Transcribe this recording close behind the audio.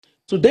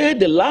Today,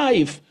 the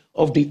life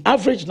of the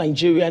average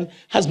Nigerian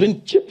has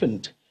been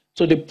cheapened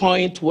to the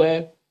point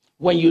where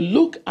when you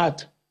look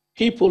at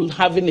people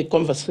having a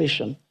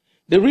conversation,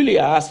 they really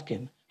are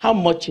asking, how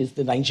much is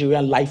the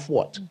Nigerian life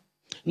worth?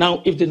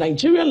 Now, if the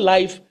Nigerian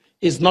life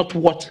is not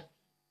worth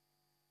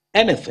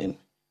anything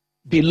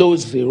below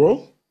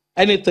zero,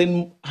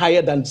 anything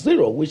higher than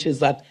zero, which is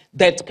that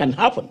death can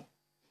happen,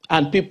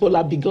 and people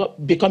are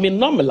becoming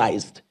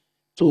normalized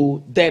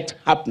to death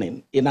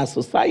happening in our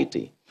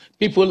society.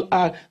 People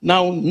are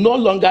now no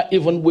longer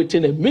even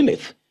waiting a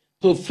minute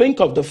to think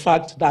of the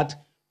fact that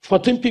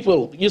 14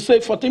 people, you say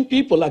 14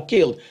 people are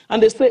killed,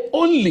 and they say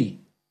only.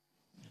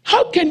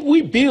 How can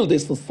we build a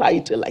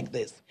society like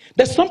this?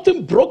 There's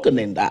something broken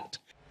in that.